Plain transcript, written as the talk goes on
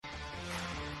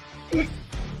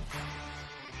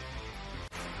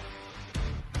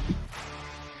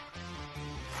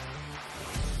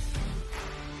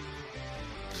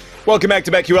Welcome back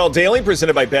to BetQL Daily,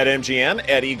 presented by BetMGM.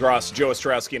 Ed Egros, Joe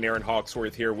Ostrowski, and Aaron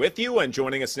Hawksworth here with you. And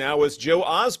joining us now is Joe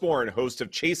Osborne, host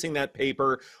of Chasing That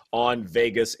Paper on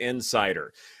Vegas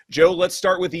Insider. Joe, let's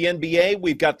start with the NBA.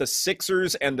 We've got the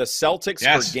Sixers and the Celtics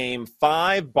for Game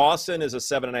 5. Boston is a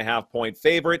 7.5-point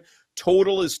favorite.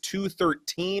 Total is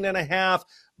 213.5.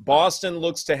 Boston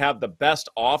looks to have the best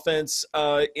offense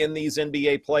in these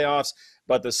NBA playoffs,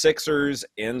 but the Sixers,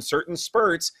 in certain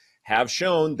spurts, have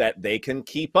shown that they can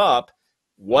keep up.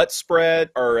 What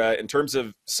spread, or in terms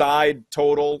of side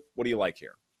total, what do you like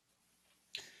here?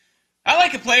 I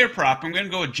like a player prop. I'm going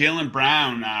to go with Jaylen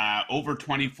Brown over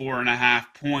 24.5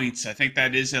 points. I think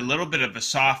that is a little bit of a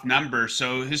soft number.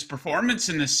 So his performance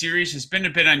in the series has been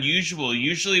a bit unusual.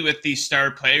 Usually with these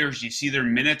star players, you see their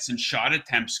minutes and shot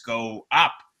attempts go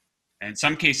up. And in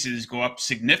some cases, go up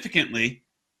significantly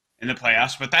in the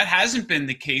playoffs, but that hasn't been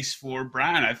the case for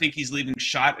Brown. I think he's leaving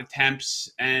shot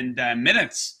attempts and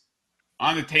minutes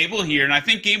on the table here, and I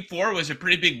think Game 4 was a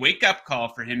pretty big wake-up call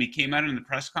for him. He came out in the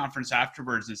press conference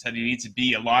afterwards and said he needs to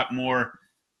be a lot more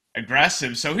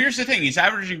aggressive. So here's the thing. He's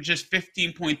averaging just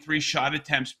 15.3 shot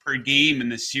attempts per game in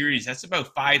the series. That's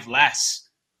about 5 less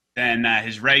than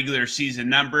his regular season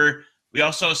number. We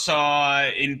also saw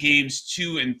in Games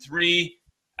 2 and 3,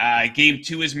 Game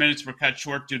 2, his minutes were cut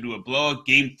short due to a blowout.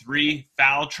 Game 3,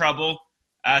 foul trouble.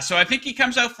 So I think he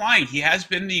comes out flying. He has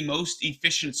been the most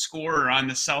efficient scorer on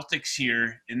the Celtics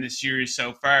here in this series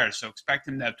so far. So expect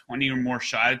him to have 20 or more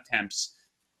shot attempts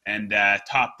and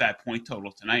top that point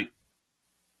total tonight.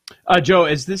 Joe,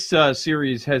 as this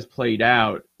series has played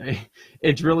out,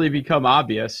 it's really become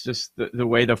obvious, just the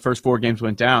way the first 4 games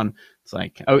went down. It's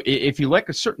like, if you like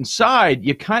a certain side,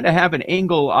 you kind of have an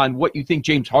angle on what you think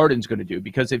James Harden's going to do.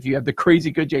 Because if you have the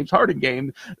crazy good James Harden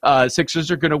game,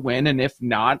 Sixers are going to win. And if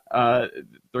not,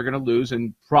 they're going to lose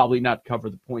and probably not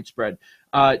cover the point spread.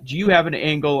 Do you have an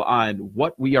angle on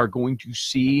what we are going to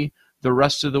see the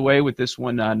rest of the way with this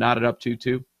one knotted up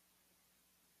 2-2?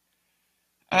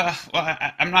 Well,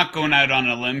 I'm not going out on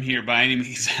a limb here by any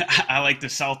means. I like the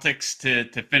Celtics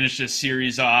to finish this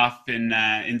series off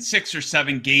in 6 or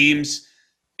 7 games.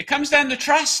 It comes down to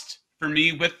trust for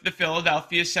me with the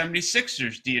Philadelphia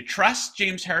 76ers. Do you trust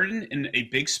James Harden in a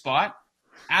big spot?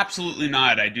 Absolutely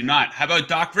not. I do not. How about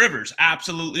Doc Rivers?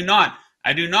 Absolutely not.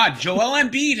 I do not. Joel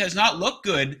Embiid has not looked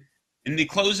good in the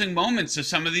closing moments of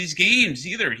some of these games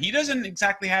either. He doesn't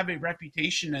exactly have a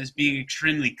reputation as being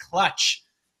extremely clutch.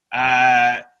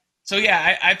 So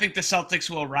yeah, I think the Celtics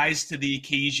will rise to the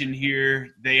occasion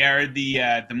here. They are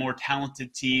the more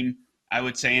talented team, I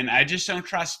would say, and I just don't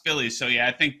trust Philly. So yeah,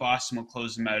 I think Boston will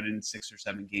close them out in 6 or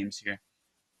 7 games here.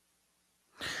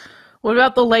 What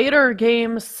about the later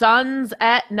game, Suns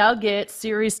at Nuggets,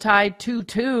 series tied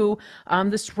 2-2.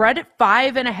 The spread at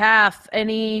 5.5.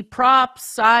 Any props,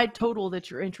 side total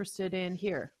that you're interested in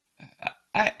here?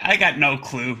 I got no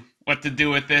clue what to do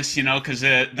with this, because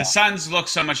the Suns look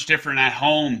so much different at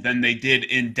home than they did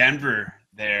in Denver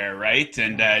there, right?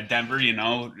 And Denver,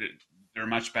 they're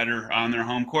much better on their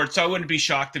home court. So I wouldn't be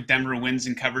shocked if Denver wins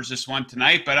and covers this one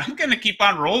tonight. But I'm going to keep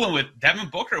on rolling with Devin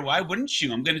Booker. Why wouldn't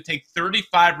you? I'm going to take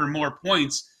 35 or more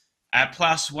points at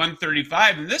plus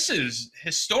 135. And this is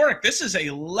historic. This is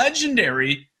a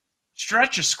legendary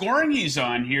stretch of scoring he's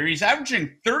on here. He's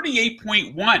averaging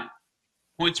 38.1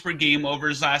 points per game over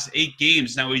his last 8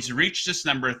 games. Now he's reached this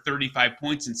number of 35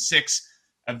 points in 6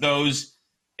 of those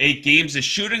 8 games. The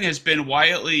shooting has been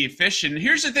wildly efficient.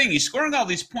 Here's the thing. He's scoring all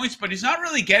these points, but he's not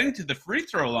really getting to the free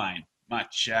throw line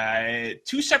much.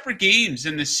 2 separate games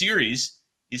in this series,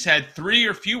 he's had 3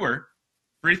 or fewer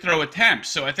free throw attempts.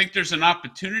 So I think there's an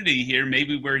opportunity here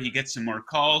maybe where he gets some more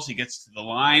calls. He gets to the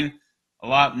line a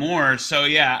lot more. So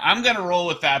yeah, I'm going to roll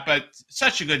with that, but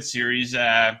such a good series.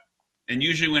 And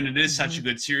usually when it is such a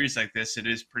good series like this, it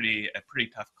is a pretty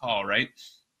tough call, right?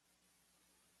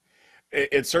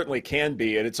 It certainly can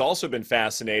be. And it's also been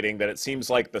fascinating that it seems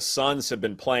like the Suns have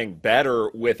been playing better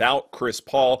without Chris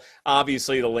Paul.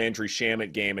 Obviously, the Landry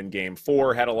Shamet game in Game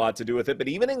 4 had a lot to do with it. But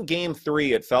even in Game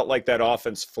 3, it felt like that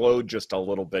offense flowed just a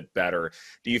little bit better.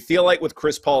 Do you feel like with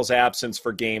Chris Paul's absence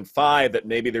for Game 5 that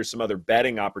maybe there's some other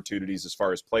betting opportunities as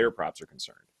far as player props are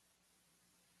concerned?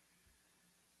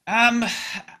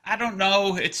 I don't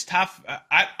know. It's tough.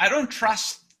 I don't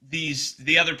trust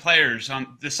the other players.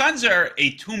 The Suns are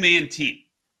a 2-man team.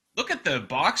 Look at the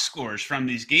box scores from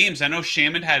these games. I know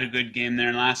Shaman had a good game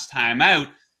there last time out,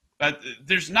 but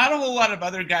there's not a whole lot of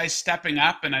other guys stepping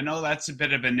up, and I know that's a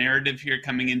bit of a narrative here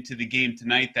coming into the game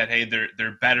tonight that, hey,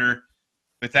 they're better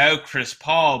without Chris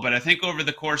Paul, but I think over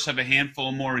the course of a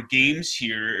handful more games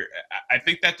here, I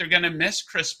think that they're going to miss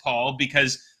Chris Paul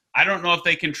because I don't know if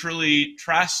they can truly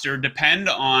trust or depend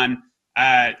on.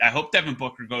 I hope Devin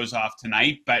Booker goes off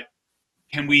tonight, but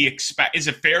can we expect? Is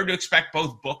it fair to expect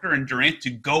both Booker and Durant to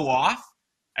go off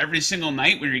every single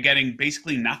night when you're getting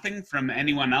basically nothing from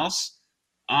anyone else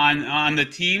on the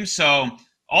team? So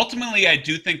ultimately, I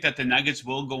do think that the Nuggets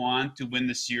will go on to win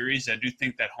the series. I do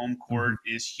think that home court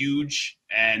is huge,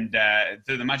 and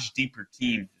they're the much deeper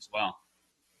team as well.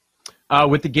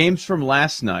 With the games from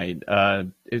last night,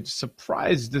 it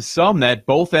surprised some that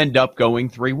both end up going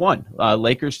 3-1.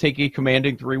 Lakers take a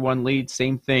commanding 3-1 lead.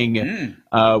 Same thing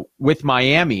with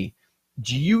Miami.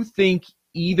 Do you think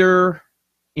in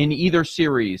either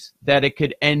series that it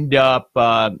could end up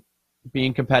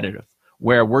being competitive,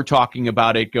 where we're talking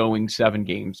about it going 7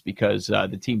 games because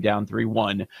the team down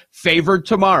 3-1, favored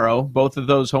tomorrow? Both of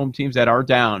those home teams that are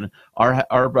down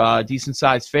are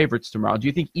decent-sized favorites tomorrow. Do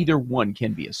you think either one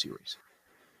can be a series?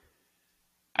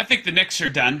 I think the Knicks are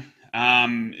done.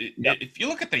 If you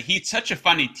look at the Heat, such a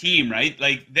funny team, right?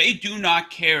 Like, they do not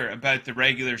care about the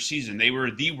regular season. They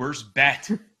were the worst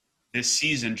bet this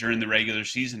season during the regular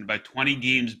season, about 20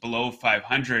 games below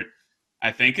 500,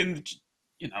 I think, and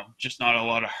just not a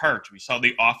lot of heart. We saw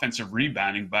the offensive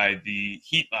rebounding by the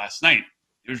Heat last night.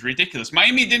 It was ridiculous.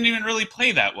 Miami didn't even really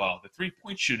play that well. The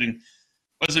three-point shooting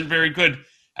wasn't very good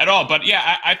at all. But,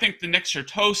 yeah, I think the Knicks are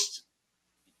toast.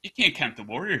 You can't count the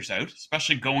Warriors out,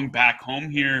 especially going back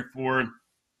home here for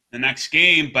the next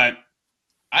game. But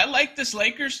I like this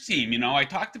Lakers team. I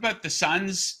talked about the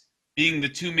Suns being the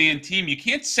two-man team. You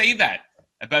can't say that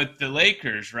about the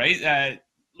Lakers, right?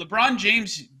 LeBron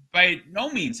James, by no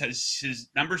means has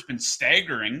his numbers been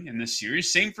staggering in this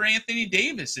series. Same for Anthony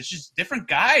Davis. It's just different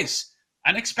guys,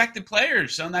 unexpected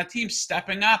players on that team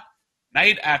stepping up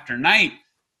night after night.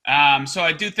 So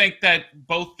I do think that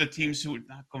both the teams who are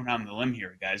not going on the limb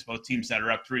here, guys, both teams that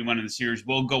are up 3-1 in the series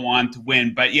will go on to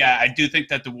win. But, yeah, I do think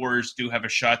that the Warriors do have a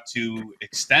shot to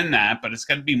extend that, but it's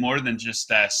got to be more than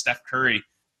just Steph Curry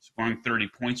scoring 30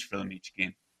 points for them each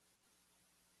game.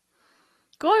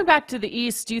 Going back to the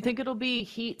East, do you think it'll be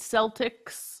Heat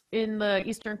Celtics in the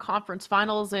Eastern Conference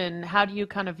Finals, and how do you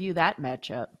kind of view that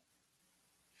matchup?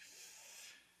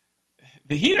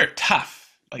 The Heat are tough.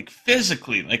 Like,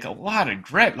 physically, like a lot of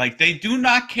grit. Like, they do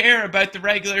not care about the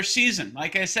regular season.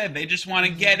 Like I said, they just want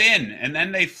to get in, and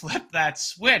then they flip that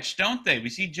switch, don't they? We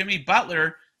see Jimmy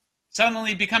Butler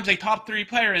suddenly becomes a top 3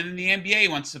 player in the NBA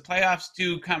once the playoffs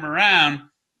do come around.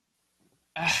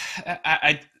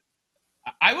 I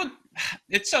would.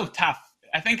 It's so tough.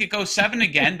 I think it goes 7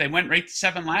 again. They went right to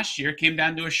 7 last year. Came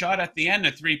down to a shot at the end,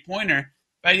 a 3-pointer.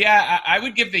 But, yeah, I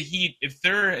would give the Heat, if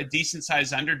they're a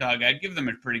decent-sized underdog, I'd give them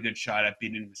a pretty good shot at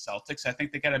beating the Celtics. I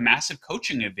think they got a massive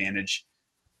coaching advantage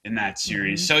in that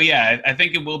series. So, yeah, I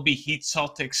think it will be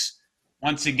Heat-Celtics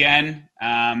once again.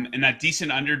 And at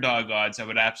decent underdog odds, I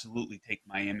would absolutely take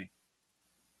Miami.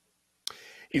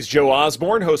 He's Joe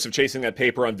Osborne, host of Chasing That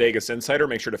Paper on Vegas Insider.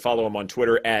 Make sure to follow him on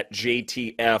Twitter at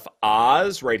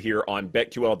JTFOz right here on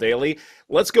BetQL Daily.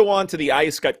 Let's go on to the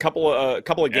ice. Got a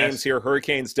couple of games here.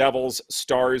 Hurricanes, Devils,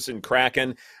 Stars, and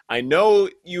Kraken. I know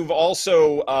you've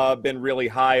also been really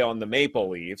high on the Maple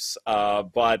Leafs,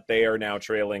 but they are now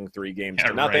trailing 3 games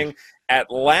to nothing. Right.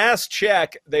 At last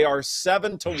check, they are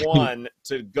 7-1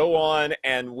 to go on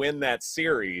and win that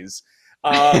series.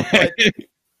 But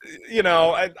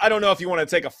I don't know if you want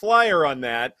to take a flyer on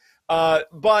that,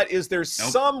 but is there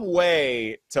some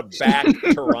way to back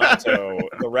Toronto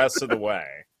the rest of the way?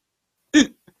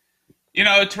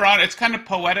 Toronto, it's kind of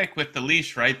poetic with the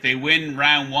Leafs, right? They win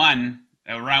round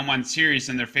one series,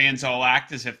 and their fans all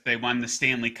act as if they won the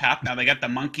Stanley Cup. Now they got the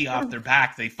monkey off their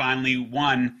back. They finally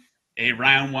won a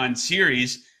round 1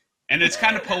 series. And it's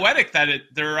kind of poetic that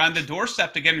they're on the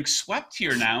doorstep to getting swept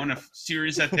here now in a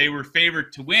series that they were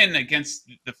favored to win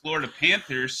against the Florida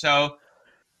Panthers. So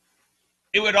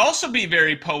it would also be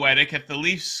very poetic if the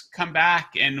Leafs come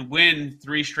back and win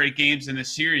 3 straight games in the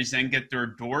series and get their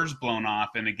doors blown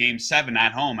off in a Game 7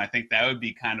 at home. I think that would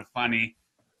be kind of funny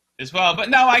as well. But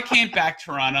no, I can't back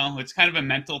Toronto. It's kind of a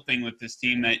mental thing with this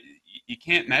team that you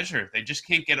can't measure. They just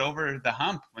can't get over the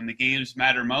hump when the games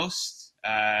matter most.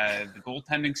 The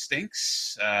goaltending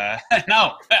stinks.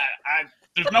 No,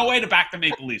 there's no way to back the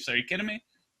Maple Leafs. Are you kidding me?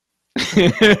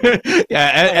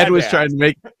 Ed was trying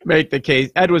to make the case.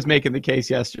 Ed was making the case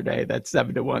yesterday that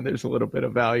 7-1. There's a little bit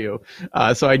of value.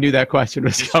 So I knew that question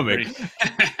was coming.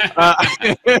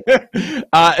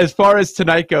 As far as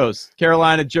tonight goes,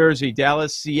 Carolina, Jersey,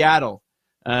 Dallas, Seattle,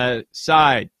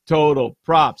 side, total,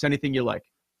 props, anything you like.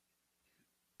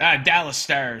 Dallas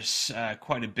Stars,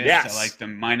 quite a bit. Yes. I like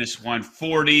them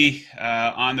 -140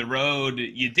 on the road.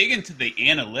 You dig into the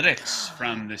analytics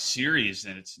from the series,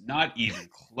 and it's not even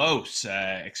close.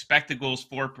 Expected goals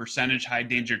for percentage, high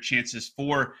danger chances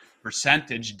for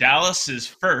percentage. Dallas is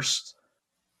first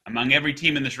among every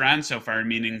team in this round so far,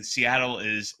 meaning Seattle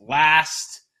is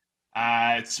last.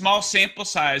 It's small sample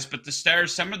size, but the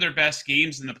Stars, some of their best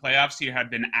games in the playoffs here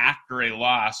have been after a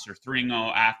loss, or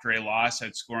 3-0 after a loss,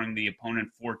 outscoring the opponent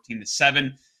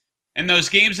 14-7 in those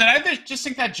games. And I just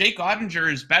think that Jake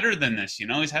Ottinger is better than this.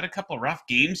 He's had a couple of rough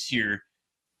games here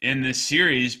in this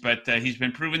series, but he's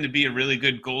been proven to be a really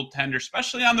good goaltender,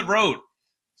 especially on the road.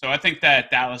 So I think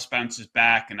that Dallas bounces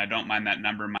back, and I don't mind that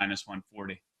number,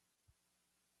 -140.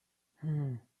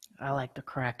 I like the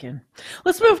Kraken.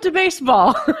 Let's move to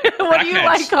baseball. What do you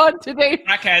like on today's?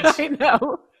 Crackheads. I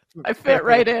know. I fit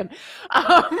right in.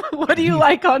 What do you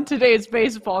like on today's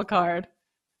baseball card?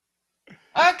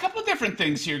 A couple different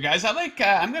things here, guys. I'm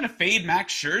going to fade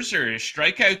Max Scherzer. His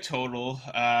strikeout total,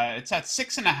 it's at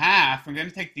 6.5. I'm going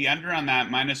to take the under on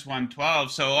that, -112.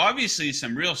 So obviously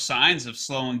some real signs of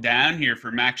slowing down here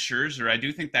for Max Scherzer. I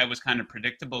do think that was kind of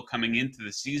predictable coming into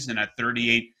the season at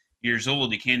 38 years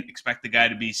old. You can't expect the guy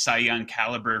to be Cy Young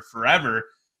caliber forever.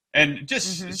 And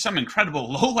just some incredible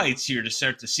lowlights here to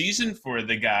start the season for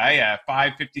the guy.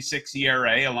 5.56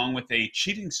 ERA along with a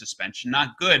cheating suspension.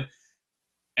 Not good.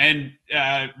 And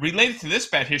related to this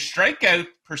bet, his strikeout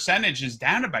percentage is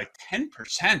down about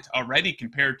 10% already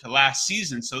compared to last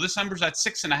season. So this number's at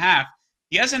 6.5.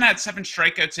 He hasn't had 7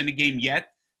 strikeouts in a game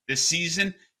yet this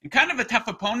season. And kind of a tough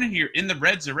opponent here in the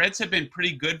Reds. The Reds have been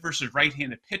pretty good versus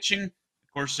right-handed pitching.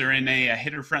 Of course, they're in a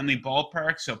hitter-friendly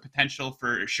ballpark, so potential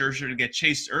for Scherzer to get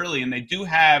chased early. And they do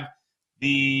have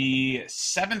the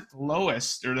 5th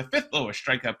lowest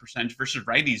strikeout percentage versus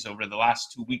righties over the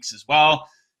last 2 weeks as well.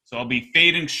 So I'll be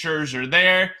fading Scherzer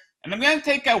there. And I'm going to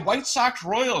take White Sox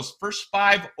Royals, first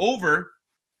 5 over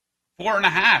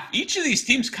 4.5. Each of these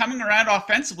teams coming around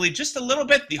offensively just a little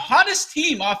bit. The hottest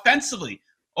team offensively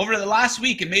over the last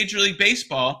week in Major League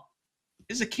Baseball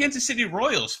is the Kansas City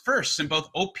Royals, first in both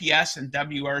OPS and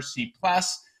WRC+.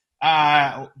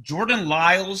 Jordan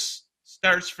Lyles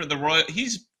starts for the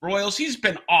Royals. He's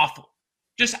been awful.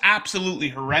 Just absolutely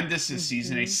horrendous this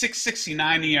season. A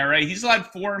 6.69 ERA. He's allowed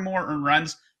 4 or more earned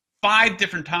runs 5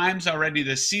 different times already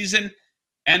this season.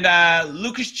 And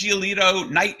Lucas Giolito,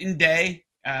 night and day,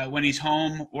 when he's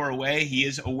home or away. He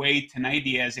is away tonight.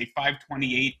 He has a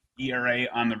 5.28 ERA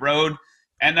on the road.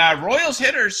 And Royals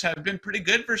hitters have been pretty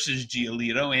good versus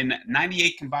Giolito. In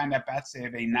 98 combined at-bats, they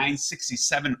have a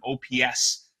 967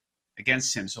 OPS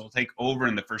against him. So we'll take over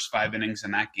in the first 5 innings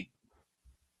in that game.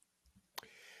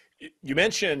 You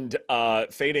mentioned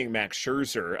fading Max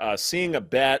Scherzer, seeing a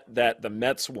bet that the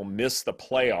Mets will miss the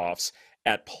playoffs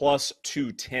at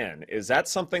 +210. Is that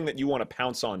something that you want to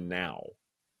pounce on now?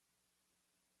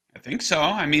 I think so.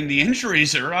 I mean, the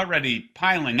injuries are already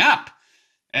piling up.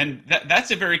 And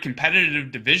that's a very competitive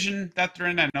division that they're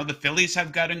in. I know the Phillies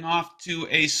have gotten off to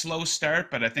a slow start,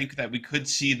 but I think that we could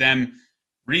see them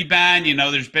rebound.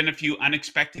 There's been a few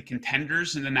unexpected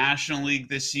contenders in the National League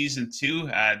this season, too.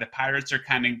 The Pirates are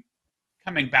kind of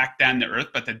coming back down to earth,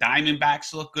 but the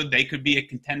Diamondbacks look good. They could be a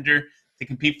contender to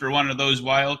compete for one of those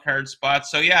wild card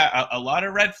spots. So, yeah, a lot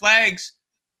of red flags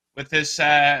with this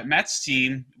Mets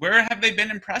team. Where have they been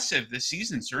impressive this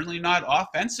season? Certainly not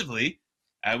offensively.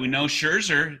 We know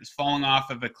Scherzer is falling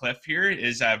off of a cliff here.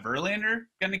 Is Verlander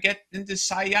going to get into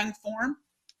Cy Young form?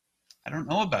 I don't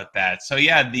know about that. So,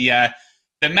 yeah,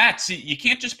 the Mets, you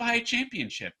can't just buy a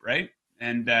championship, right?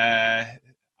 And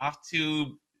off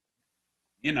to,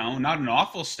 not an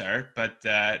awful start, but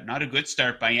not a good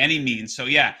start by any means. So,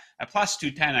 yeah, at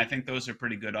 +210, I think those are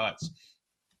pretty good odds.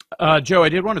 Joe, I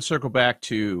did want to circle back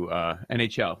to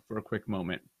NHL for a quick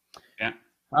moment. Yeah.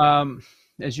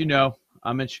 As you know,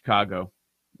 I'm in Chicago.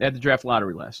 They had the draft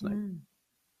lottery last night.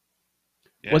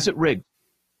 Yeah. Was it rigged?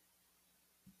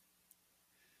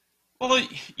 Well,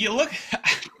 you look.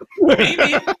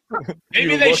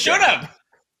 Maybe they should have.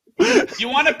 You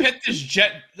want to pit this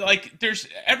there's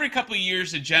every couple of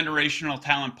years a generational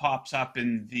talent pops up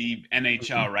in the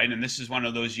NHL, right? And this is one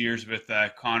of those years with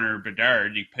Connor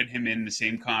Bedard. You put him in the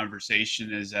same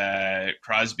conversation as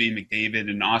Crosby, McDavid,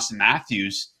 and Austin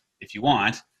Matthews if you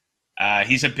want.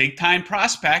 He's a big-time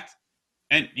prospect.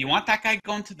 And you want that guy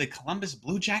going to the Columbus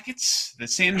Blue Jackets, the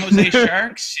San Jose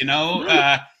Sharks,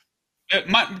 the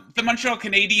Montreal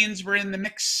Canadiens were in the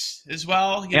mix as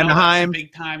well. Anaheim.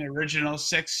 Big-time original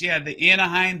 6. Yeah, the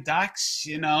Anaheim Ducks,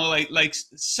 like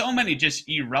so many just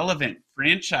irrelevant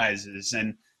franchises.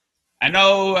 And I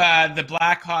know the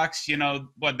Blackhawks,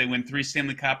 they win 3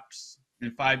 Stanley Cups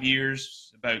in 5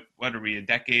 years. About, what are we, a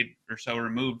decade or so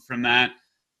removed from that.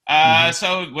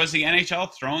 So was the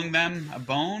NHL throwing them a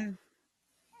bone?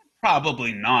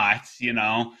 Probably not, you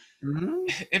know.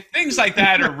 If things like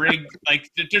that are rigged, like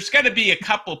there's got to be a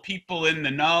couple people in the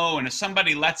know, and if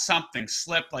somebody lets something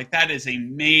slip, like that is a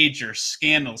major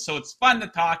scandal. So it's fun to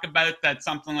talk about that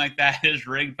something like that is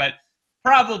rigged, but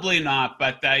probably not.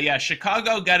 But yeah,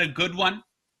 Chicago got a good one,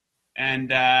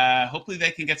 and hopefully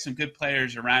they can get some good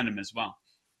players around him as well.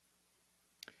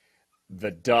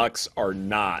 The Ducks are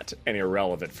not an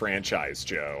irrelevant franchise,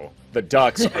 Joe. The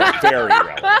Ducks are very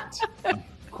relevant.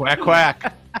 Quack,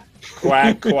 quack.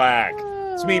 Quack, quack.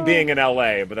 It's me being in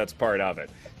LA, but that's part of it.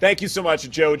 Thank you so much,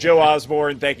 Joe. Joe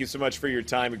Osborne, thank you so much for your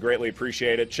time. We greatly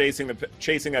appreciate it. Chasing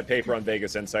that paper on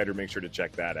Vegas Insider. Make sure to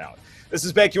check that out. This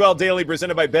is BetQL Daily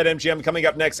presented by BetMGM. Coming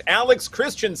up next, Alex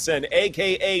Christensen,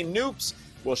 a.k.a. Noops,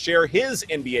 will share his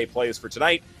NBA plays for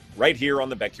tonight right here on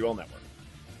the BetQL Network.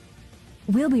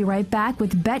 We'll be right back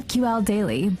with BetQL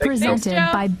Daily, presented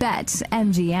by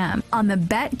BetMGM on the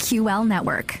BetQL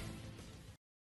Network.